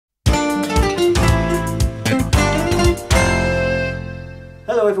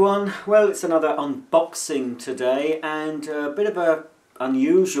everyone, well it's another unboxing today, and a bit of an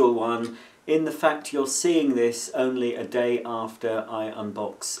unusual one in the fact you're seeing this only a day after I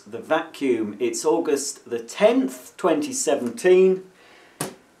unbox the vacuum. It's August the 10th, 2017.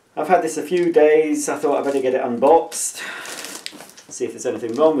 I've had this a few days, I thought I'd better get it unboxed, see if there's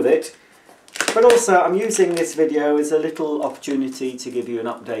anything wrong with it. But also I'm using this video as a little opportunity to give you an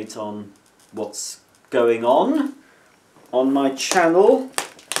update on what's going on my channel,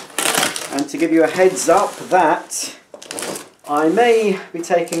 and to give you a heads up that I may be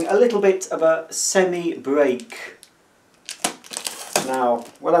taking a little bit of a semi-break. Now,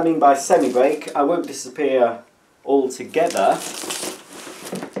 what I mean by semi-break, I won't disappear altogether,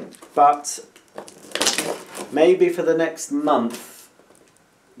 but maybe for the next month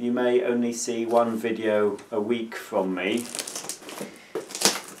you may only see one video a week from me.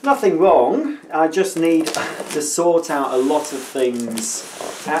 Nothing wrong, I just need to sort out a lot of things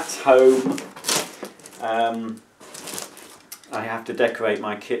at home. I have to decorate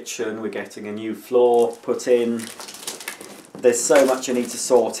my kitchen, we're getting a new floor put in. There's so much I need to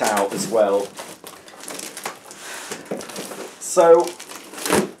sort out as well. So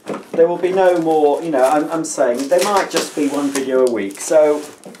there will be no more, you know, I'm saying there might just be one video a week, so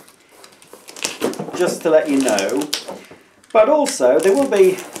just to let you know. But also, there will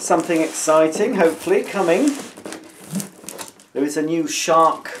be something exciting, hopefully, coming. There is a new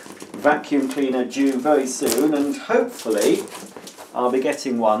Shark vacuum cleaner due very soon, and hopefully I'll be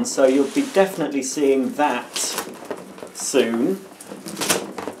getting one, so you'll be definitely seeing that soon.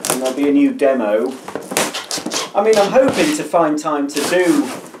 And there'll be a new demo. I mean, I'm hoping to find time to do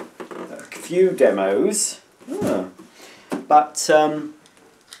a few demos. But,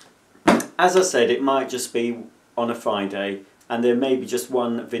 as I said, it might just be on a Friday, and there may be just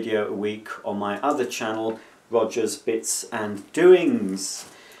one video a week on my other channel, Roger's Bits and Doings.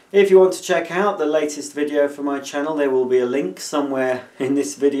 If you want to check out the latest video from my channel, there will be a link somewhere in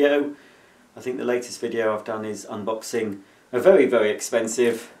this video. I think the latest video I've done is unboxing a very, very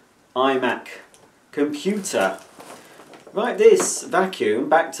expensive iMac computer. Right, this vacuum,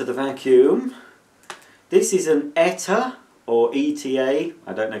 back to the vacuum. This is an ETA or ETA.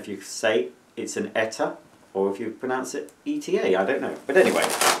 I don't know if you say it's an ETA or if you pronounce it ETA, I don't know. But anyway,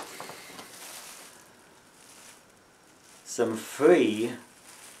 some free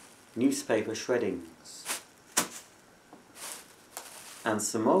newspaper shreddings. And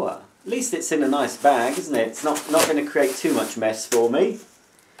some more. At least it's in a nice bag, isn't it? It's not going to create too much mess for me.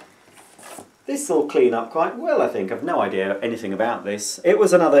 This will clean up quite well, I think. I've no idea anything about this. It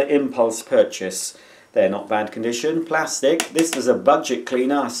was another impulse purchase. They're not bad condition, plastic. This was a budget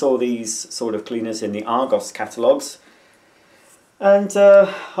cleaner. I saw these sort of cleaners in the Argos catalogues. And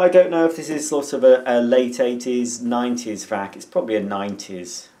I don't know if this is sort of a late 80s, 90s vac. It's probably a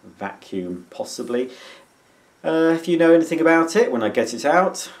 90s vacuum, possibly. If you know anything about it, when I get it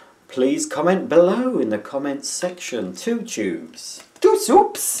out, please comment below in the comments section. 2 tubes. 2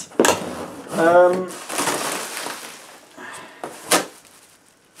 soups!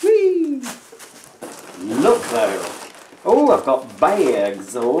 Look though, oh, I've got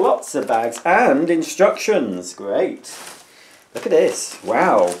bags, lots of bags, and instructions. Great. Look at this,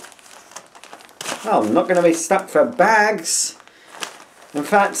 wow. Well, I'm not going to be stuck for bags. In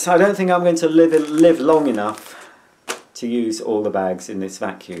fact, I don't think I'm going to live long enough to use all the bags in this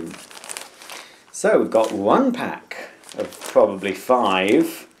vacuum. So we've got one pack of probably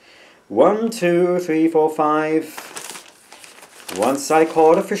 5. 1, 2, 3, 4, 5. Once I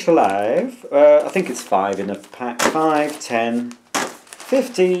caught a fish alive. I think it's 5 in a pack. 5, 10,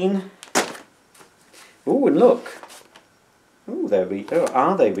 15. Ooh, and look. Ooh,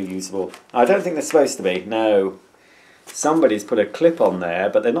 are they reusable? I don't think they're supposed to be. No. Somebody's put a clip on there,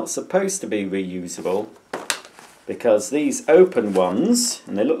 but they're not supposed to be reusable. Because these open ones,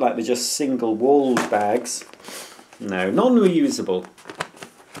 and they look like they're just single-walled bags. No, non-reusable.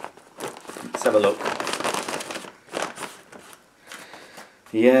 Let's have a look.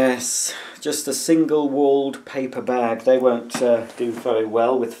 Yes, just a single-walled paper bag. They won't do very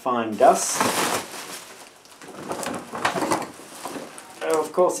well with fine dust. Oh,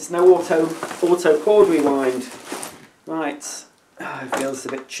 of course, it's no auto cord rewind. Right, oh, it feels a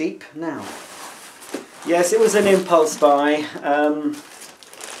bit cheap now. Yes, it was an impulse buy.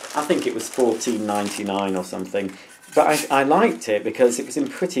 I think it was $14.99 or something. But I liked it because it was in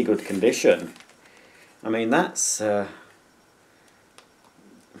pretty good condition. I mean, that's...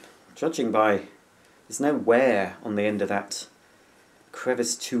 judging by, there's no wear on the end of that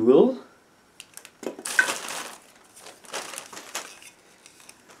crevice tool.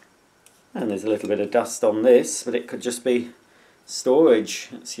 And there's a little bit of dust on this, but it could just be storage.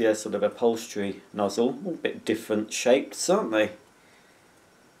 It's your sort of upholstery nozzle. A bit different shaped, aren't they?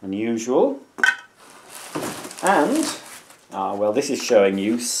 Unusual. And, well, this is showing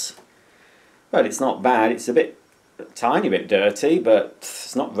use. But it's not bad. It's a tiny bit dirty, but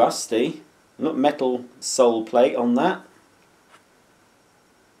it's not rusty. Not metal sole plate on that.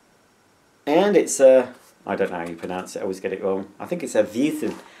 And it's a, I don't know how you pronounce it, I always get it wrong. I think it's a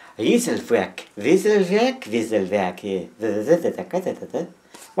Wieselwerk.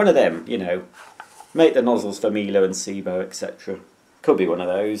 One of them, you know. Make the nozzles for Miele and Sebo, etc. Could be one of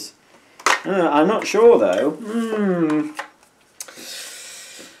those. I'm not sure though.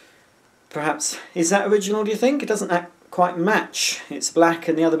 Perhaps, is that original, do you think? It doesn't quite match. It's black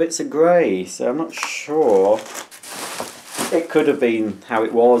and the other bits are grey, so I'm not sure. It could have been how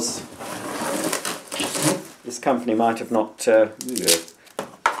it was. This company might have not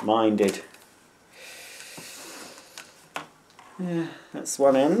minded. Yeah, that's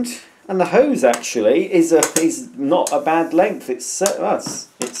one end. And the hose actually is not a bad length.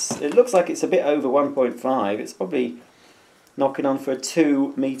 It looks like it's a bit over 1.5. It's probably knocking on for a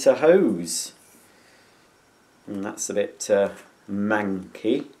 2-metre hose. And that's a bit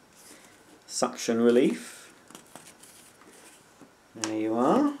manky. Suction relief. There you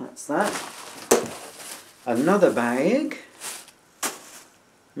are. That's that. Another bag.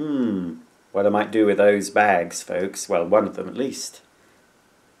 What I might do with those bags, folks, well, one of them at least,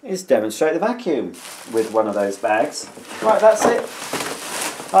 is demonstrate the vacuum with one of those bags. Right, that's it.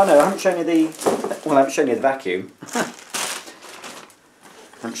 Oh no, I haven't shown you the vacuum. I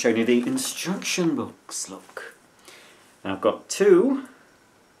haven't shown you the instruction books, look. Now I've got two.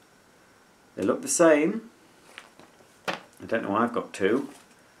 They look the same. I don't know why I've got two.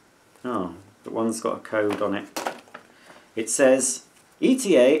 Oh, but one's got a code on it. It says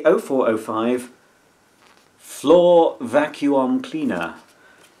ETA 0405 Floor Vacuum Cleaner.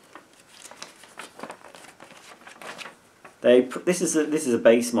 This is a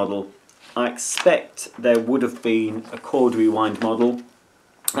base model. I expect there would have been a cord rewind model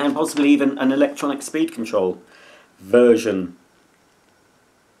and possibly even an electronic speed control version.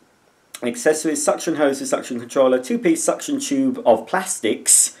 Accessories: suction hose with suction controller, 2-piece suction tube of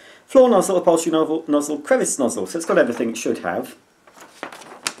plastics, floor nozzle, upholstery nozzle, crevice nozzle. So it's got everything it should have.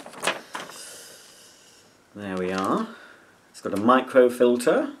 There we are. It's got a micro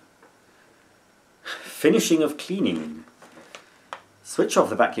filter. Finishing of cleaning. Switch off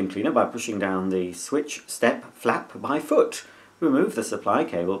the vacuum cleaner by pushing down the switch step flap by foot. Remove the supply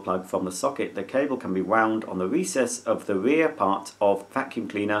cable plug from the socket. The cable can be wound on the recess of the rear part of vacuum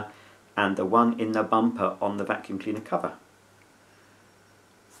cleaner and the one in the bumper on the vacuum cleaner cover.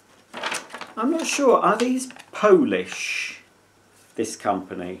 I'm not sure, are these Polish, this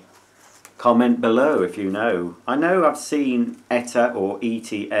company? Comment below if you know. I know I've seen ETA or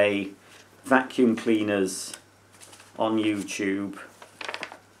ETA vacuum cleaners on YouTube.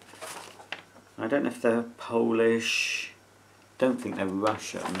 I don't know if they're Polish, don't think they're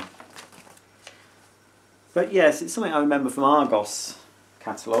Russian. But yes, it's something I remember from Argos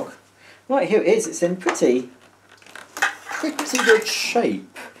catalogue. Right, here it is. It's in pretty good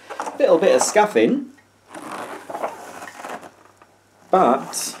shape. Little bit of scuffing,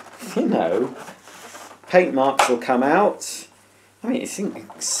 but you know, paint marks will come out. I mean, it's in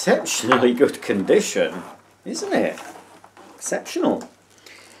exceptionally good condition, isn't it? Exceptional.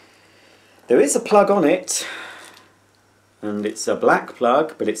 There is a plug on it, and it's a black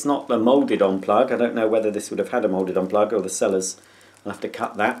plug, but it's not the moulded on plug. I don't know whether this would have had a moulded on plug or the sellers will have to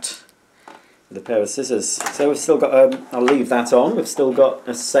cut that with a pair of scissors. So we've still got, I'll leave that on, we've still got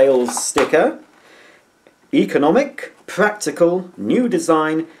a sales sticker. Economic, practical, new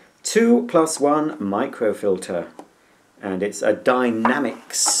design, 2+1 microfilter. And it's a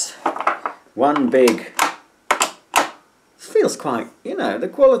Dynamix. One big. Feels quite, you know, the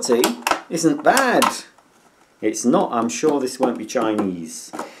quality isn't bad. It's not, I'm sure this won't be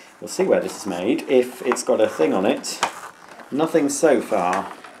Chinese. We'll see where this is made, if it's got a thing on it. Nothing so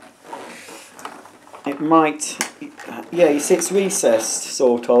far. It might, yeah, you see it's recessed,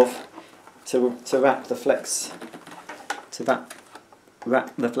 sort of, to wrap the flex,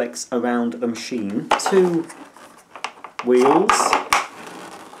 wrap the flex around the machine. 2 wheels.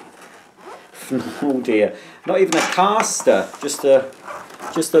 Oh dear, not even a caster, just a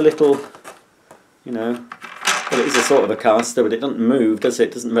little, you know, well, it is a sort of a caster, but it doesn't move, does it?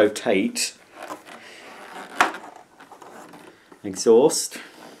 It doesn't rotate. Exhaust.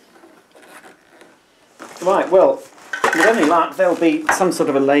 Right, well, with any luck, there'll be some sort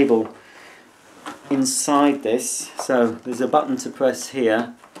of a label inside this. So there's a button to press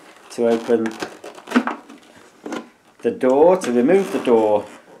here to open the door to remove the door.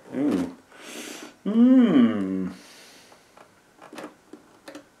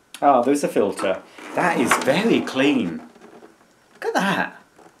 Ah, there's a filter. That is very clean. Look at that.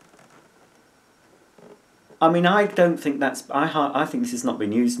 I mean, I don't think that's... I think this has not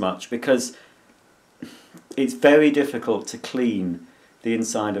been used much because it's very difficult to clean the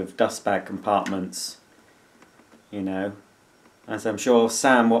inside of dust bag compartments, you know, as I'm sure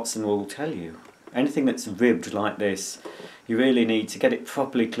Sam Watson will tell you. Anything that's ribbed like this, you really need to get it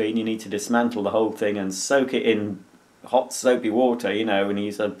properly clean. You need to dismantle the whole thing and soak it in hot soapy water, you know, and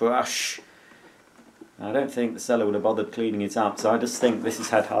use a brush. I don't think the seller would have bothered cleaning it up, so I just think this has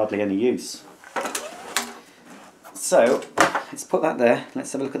had hardly any use. So, let's put that there.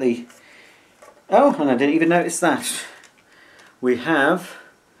 Let's have a look at the... Oh, and I didn't even notice that. We have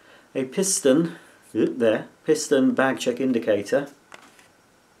a piston, there, piston bag check indicator.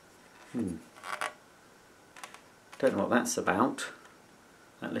 Don't know what that's about.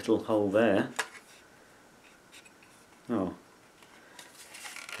 That little hole there. Oh,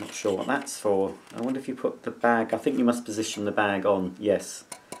 not sure what that's for. I wonder if you put the bag, I think you must position the bag on, yes.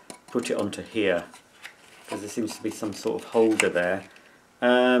 Put it onto here, because there seems to be some sort of holder there.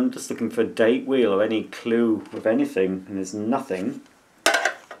 Just looking for a date wheel or any clue of anything, and there's nothing.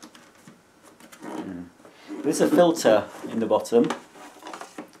 There's a filter in the bottom.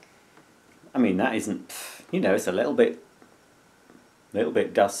 I mean, that isn't, you know, it's a little bit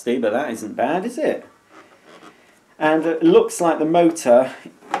dusty, but that isn't bad, is it? And it looks like the motor's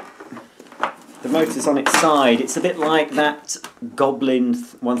on its side. It's a bit like that Goblin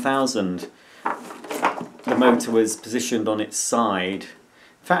 1000. The motor was positioned on its side.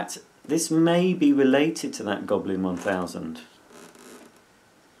 In fact, this may be related to that Goblin 1000.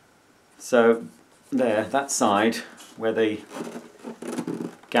 So, there, that side, where the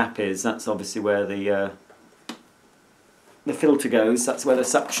gap is, that's obviously where the filter goes. That's where the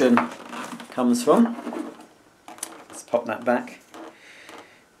suction comes from. Let's pop that back.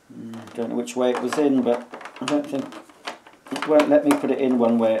 Don't know which way it was in, but I don't think it won't let me put it in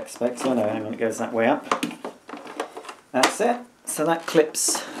one way I expect. Oh no, hang on, it goes that way up. That's it. So that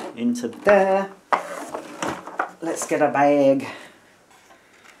clips into there. Let's get a bag.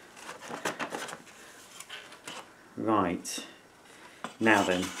 Right. Now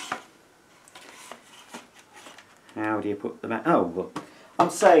then. How do you put the bag? Oh, well, I'm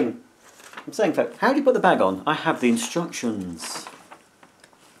saying, folks, how do you put the bag on? I have the instructions.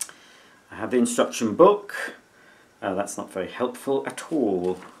 I have the instruction book. Oh, that's not very helpful at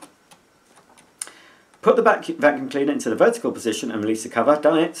all. Put the vacuum cleaner into the vertical position and release the cover.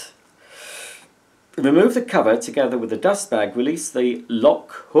 Done it. Remove the cover together with the dust bag. Release the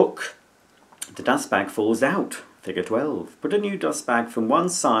lock hook. The dust bag falls out. Figure 12. Put a new dust bag from one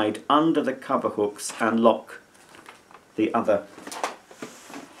side under the cover hooks and lock the other.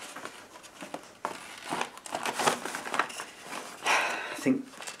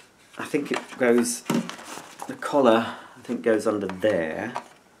 I think it goes, the collar I think goes under there.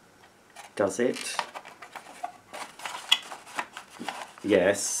 Does it?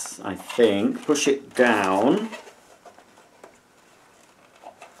 Yes, I think. Push it down.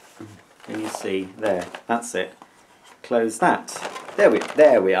 Can you see? There, that's it. Close that.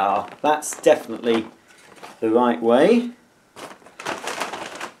 There we are. That's definitely the right way.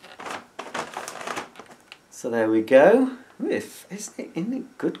 So there we go. Isn't it in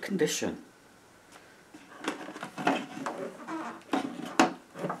good condition?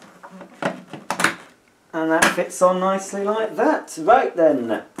 And that fits on nicely like that. Right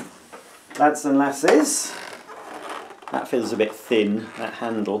then, lads and lasses. That feels a bit thin, that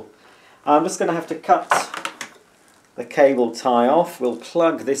handle. I'm just going to have to cut the cable tie off. We'll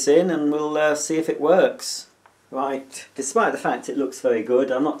plug this in and we'll see if it works. Right, despite the fact it looks very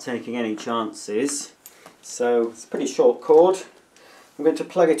good, I'm not taking any chances. So it's a pretty short cord. I'm going to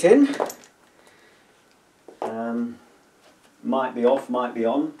plug it in. Might be off, might be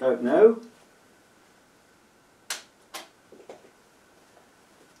on, don't know.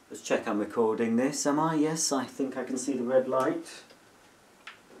 Let's check I'm recording this, am I? Yes, I think I can see the red light.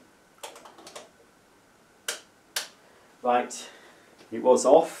 Right, it was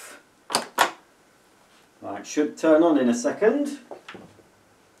off. Right, should turn on in a second.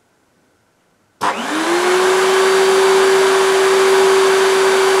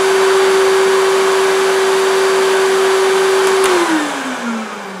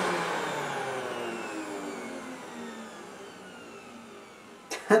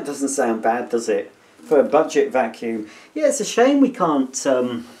 That doesn't sound bad, does it? For a budget vacuum. Yeah, it's a shame we can't...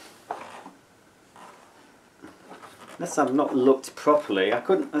 unless I've not looked properly. I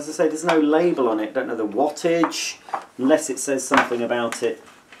couldn't, as I say, there's no label on it. Don't know the wattage, unless it says something about it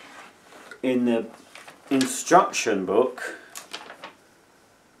in the instruction book.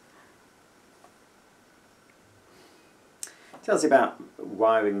 It tells you about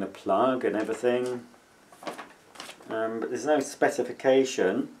wiring the plug and everything, but there's no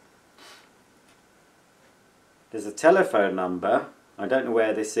specification. There's a telephone number. I don't know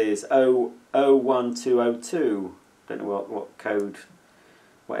where this is. 01202. Don't know what code,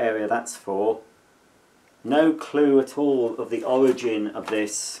 what area that's for. No clue at all of the origin of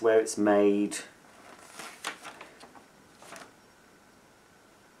this, where it's made.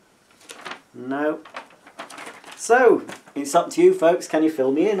 No. So, it's up to you folks. Can you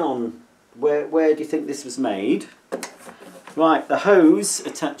fill me in on where do you think this was made? Right, the hose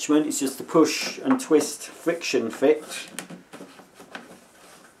attachment is just the push and twist friction fit.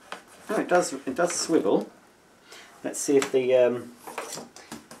 Oh, it does swivel. Let's see if the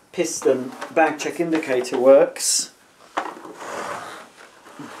piston bag check indicator works.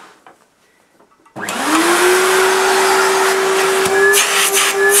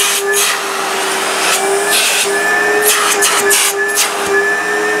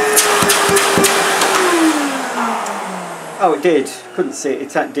 Oh, it did. Couldn't see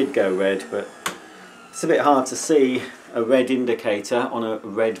it. It did go red, but it's a bit hard to see a red indicator on a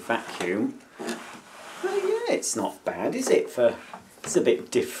red vacuum. But yeah, it's not bad, is it? It's a bit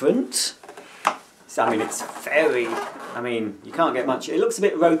different. I mean, it's very... I mean, you can't get much... It looks a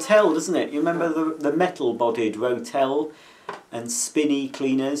bit Rotel, doesn't it? You remember the metal-bodied Rotel and Spinny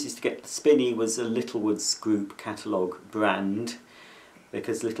cleaners? Used to get... Spinny was a Littlewoods Group catalogue brand,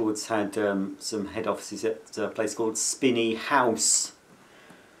 because Littlewoods had some head offices at a place called Spinny House.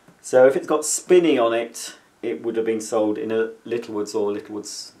 So if it's got Spinny on it, it would have been sold in a Littlewoods or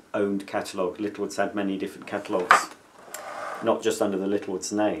Littlewoods owned catalogue. Littlewoods had many different catalogues, not just under the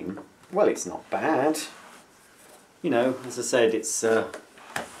Littlewoods name. Well, it's not bad. You know, as I said, it's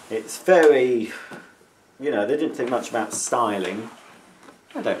very, you know, they didn't think much about styling.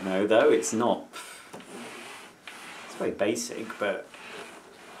 I don't know though, it's not, it's very basic, but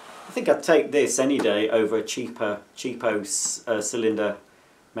I think I'd take this any day over a cheapo cylinder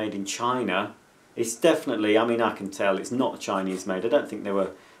made in China. It's definitely, I mean, I can tell it's not Chinese made. I don't think they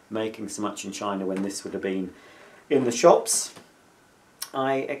were making so much in China when this would have been in the shops.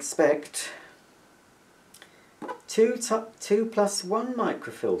 I expect 2+1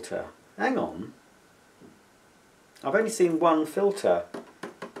 microfilter. Hang on. I've only seen one filter.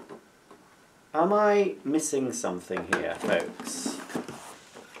 Am I missing something here, folks?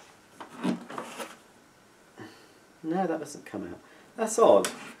 No, that doesn't come out. That's odd.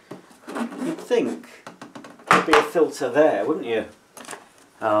 You'd think there'd be a filter there, wouldn't you?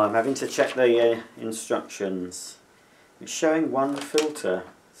 Oh, I'm having to check the instructions. It's showing one filter,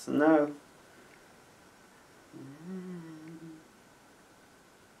 so no.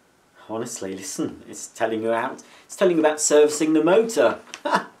 Honestly, listen, it's telling you about servicing the motor.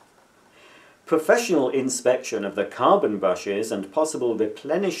 Professional inspection of the carbon brushes and possible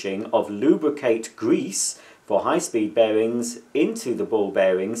replenishing of lubricate grease for high-speed bearings into the ball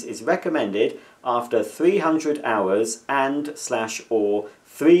bearings is recommended after 300 hours and/or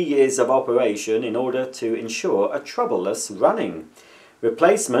 3 years of operation in order to ensure a troubleless running.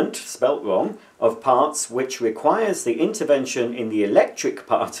 Replacement, spelt wrong, of parts which requires the intervention in the electric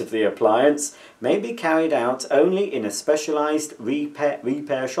part of the appliance may be carried out only in a specialised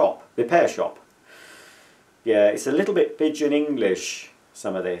repair shop. Yeah, it's a little bit pidgin English,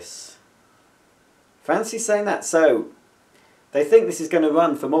 some of this. Fancy saying that. So, they think this is going to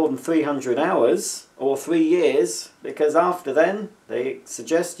run for more than 300 hours or 3 years, because after then they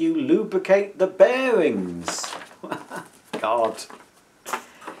suggest you lubricate the bearings. God.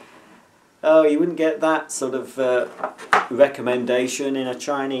 Oh, you wouldn't get that sort of recommendation in a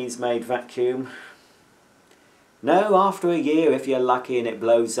Chinese-made vacuum. No, after a year, if you're lucky and it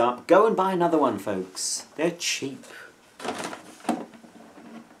blows up, go and buy another one, folks. They're cheap.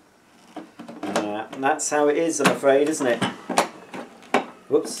 And that's how it is, I'm afraid, isn't it?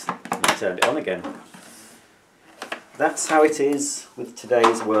 Whoops, I turned it on again. That's how it is with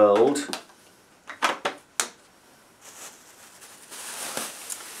today's world.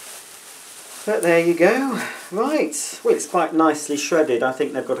 But there you go. Right, well, it's quite nicely shredded. I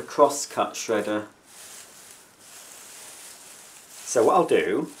think they've got a cross-cut shredder. So what I'll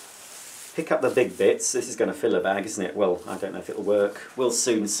do, pick up the big bits. This is going to fill a bag, isn't it? Well, I don't know if it'll work. We'll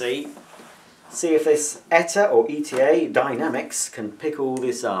soon see. See if this ETA or ETA Dynamix can pick all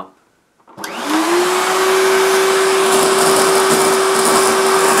this up.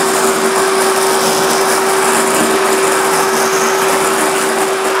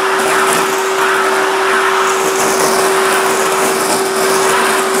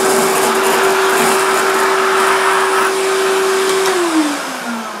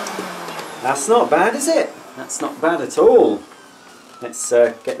 That's not bad, is it? That's not bad at all. Let's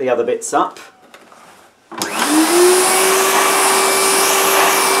get the other bits up.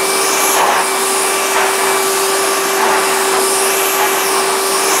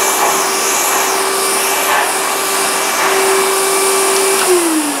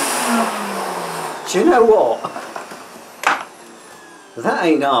 Do you know what? That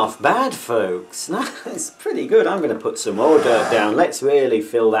ain't half bad, folks. No, it's pretty good. I'm going to put some more dirt down. Let's really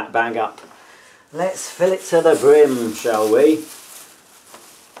fill that bag up. Let's fill it to the brim, shall we?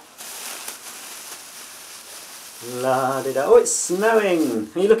 La-di-da. Oh, it's snowing.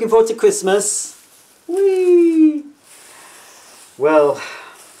 Are you looking forward to Christmas? Whee! Well,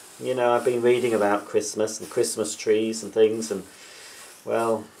 you know, I've been reading about Christmas and Christmas trees and things, and,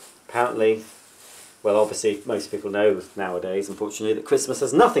 well, apparently... Well, obviously, most people know nowadays, unfortunately, that Christmas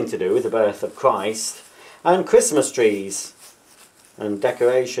has nothing to do with the birth of Christ, and Christmas trees and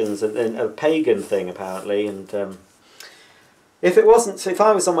decorations and a pagan thing, apparently. And if I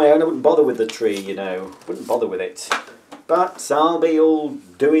was on my own, I wouldn't bother with the tree, you know, wouldn't bother with it. But I'll be all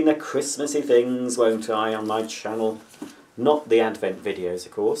doing the Christmassy things, won't I, on my channel? Not the Advent videos,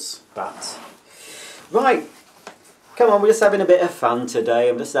 of course, but... Right, come on, we're just having a bit of fun today.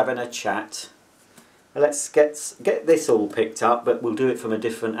 I'm just having a chat. Let's get this all picked up, but we'll do it from a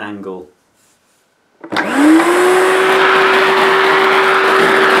different angle.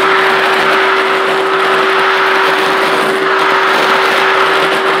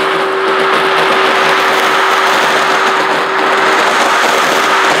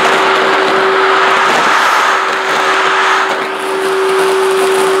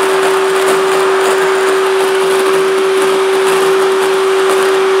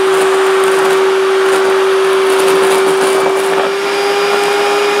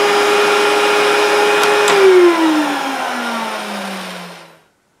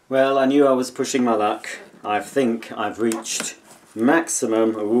 Well, I knew I was pushing my luck. I think I've reached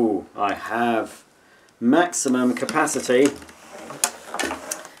maximum, ooh, I have maximum capacity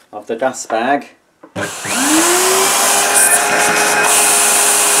of the dust bag.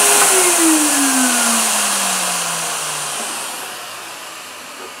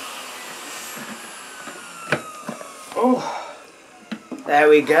 Oh, there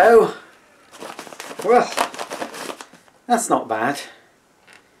we go. Well, that's not bad.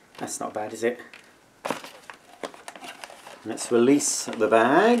 That's not bad, is it? Let's release the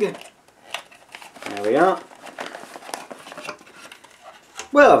bag. There we are.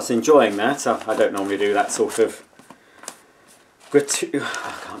 Well, I was enjoying that. I don't normally do that sort of I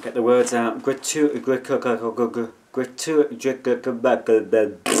can't get the words out. Can't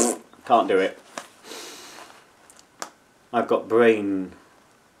do it. I've got brain,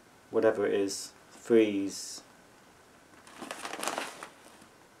 whatever it is, freeze.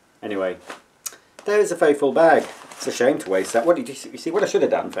 Anyway, there's a faithful bag. It's a shame to waste that. What did you see? What I should have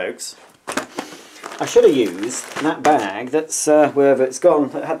done, folks? I should have used that bag that's wherever it's gone.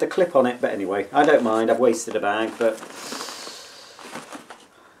 That had the clip on it. But anyway, I don't mind. I've wasted a bag, but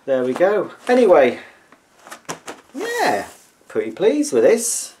there we go. Anyway, yeah, pretty pleased with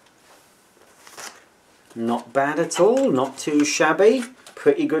this. Not bad at all. Not too shabby.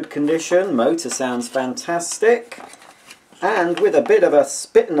 Pretty good condition. Motor sounds fantastic. And with a bit of a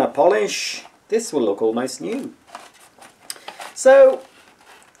spit and a polish, this will look almost new. So,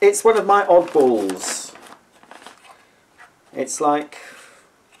 it's one of my oddballs. It's like,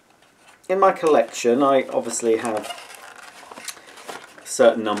 in my collection, I obviously have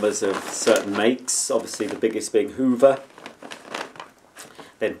certain numbers of certain makes. Obviously the biggest being Hoover.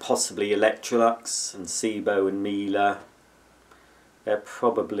 Then possibly Electrolux and Sebo and Miele. They're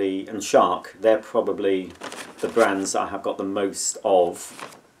probably, and Shark, they're probably the brands I have got the most of.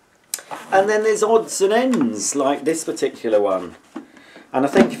 And then there's odds and ends, like this particular one. And I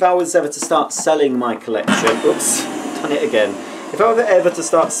think if I was ever to start selling my collection, oops, done it again. If I were ever to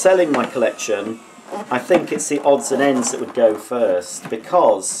start selling my collection, I think it's the odds and ends that would go first.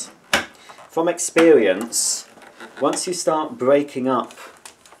 Because, from experience, once you start breaking up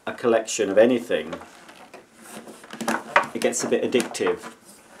a collection of anything, it gets a bit addictive.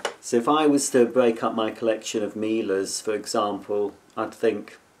 So if I was to break up my collection of Miele's, for example, I'd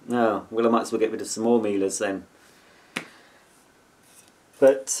think, no, well I might as well get rid of some more Miele's then.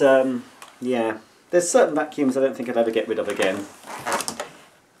 But yeah, there's certain vacuums I don't think I'd ever get rid of again.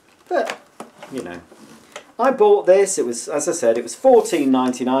 But, you know, I bought this, it was, as I said, it was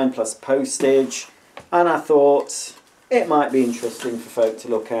 $14.99 plus postage, and I thought it might be interesting for folk to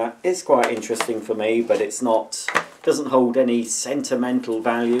look at. It's quite interesting for me, but it's not, doesn't hold any sentimental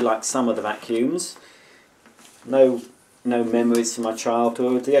value like some of the vacuums. No no memories from my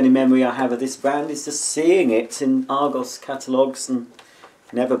childhood. The only memory I have of this brand is just seeing it in Argos catalogues and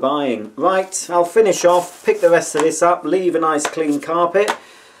never buying. Right, I'll finish off, pick the rest of this up, leave a nice clean carpet.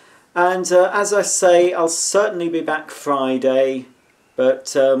 And as I say, I'll certainly be back Friday,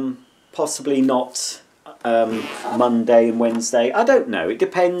 but possibly not Monday and Wednesday. I don't know. It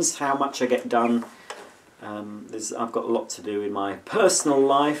depends how much I get done. I've got a lot to do in my personal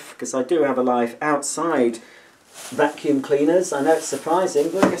life, because I do have a life outside vacuum cleaners. I know it's surprising,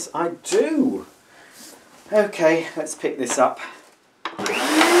 but I guess I do. Okay, let's pick this up.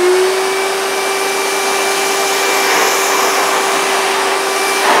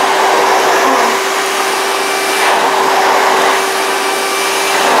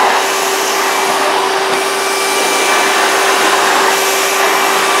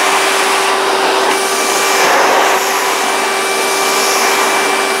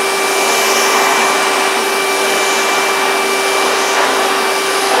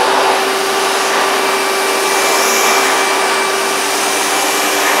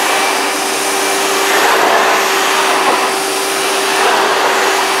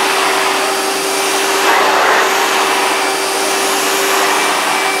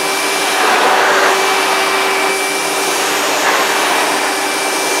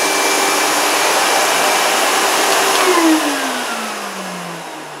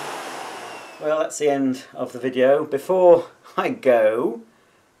 Well, that's the end of the video. Before I go,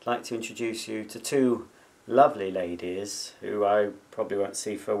 I'd like to introduce you to two lovely ladies who I probably won't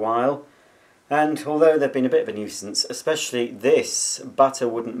see for a while. And although they've been a bit of a nuisance, especially this butter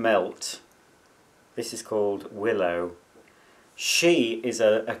wouldn't melt. This is called Willow. She is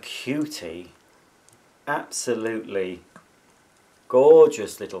a cutie. Absolutely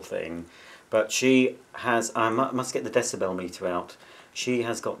gorgeous little thing. But she has, I must get the decibel meter out. She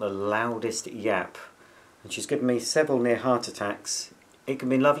has got the loudest yap, and she's given me several near heart attacks. It can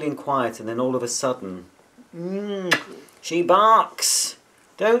be lovely and quiet, and then all of a sudden, she barks,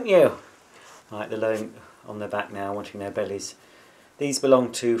 don't you? Right, they're lying on their back now, wanting their bellies. These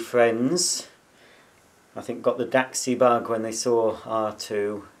belong to friends. I think got the Daxi bug when they saw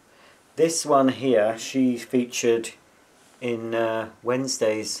R2. This one here, she featured in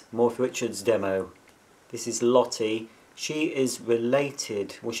Wednesday's Morph Richards demo. This is Lottie. She is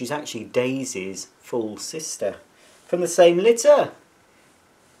related, well, she's actually Daisy's full sister from the same litter.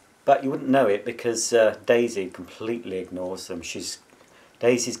 But you wouldn't know it because Daisy completely ignores them.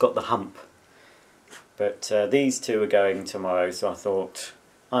 Daisy's got the hump. But these two are going tomorrow, so I thought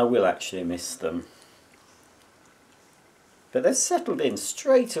I will actually miss them. But they're settled in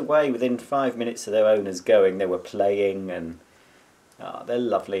straight away within 5 minutes of their owners going. They were playing, and they're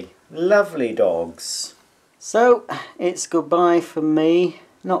lovely, lovely dogs. So, it's goodbye from me.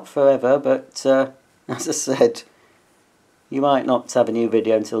 Not forever, but as I said, you might not have a new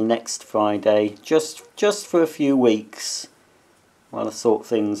video until next Friday. Just for a few weeks while I sort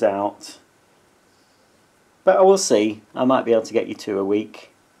things out. But I will see. I might be able to get you 2 a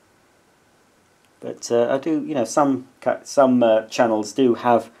week. But I do, you know, some channels do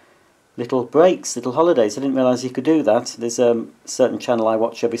have little breaks, little holidays. I didn't realise you could do that. There's a certain channel I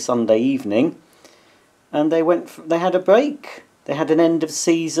watch every Sunday evening. And they had a break. They had an end of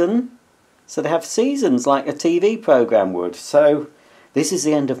season. So they have seasons like a TV programme would. So this is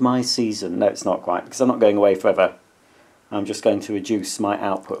the end of my season. No, it's not quite, because I'm not going away forever. I'm just going to reduce my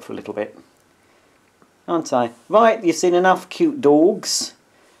output for a little bit. Aren't I? Right, you've seen enough cute dogs.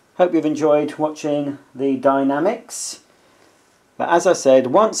 Hope you've enjoyed watching the Dynamix. But as I said,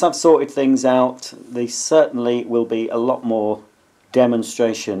 once I've sorted things out, there certainly will be a lot more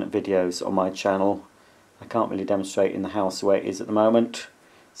demonstration videos on my channel. I can't really demonstrate in the house the way it is at the moment.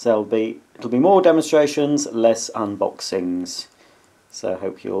 So it'll be more demonstrations, less unboxings. So I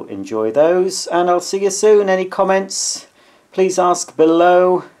hope you'll enjoy those. And I'll see you soon. Any comments, please ask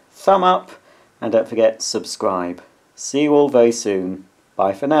below. Thumb up. And don't forget, subscribe. See you all very soon.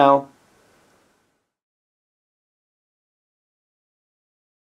 Bye for now.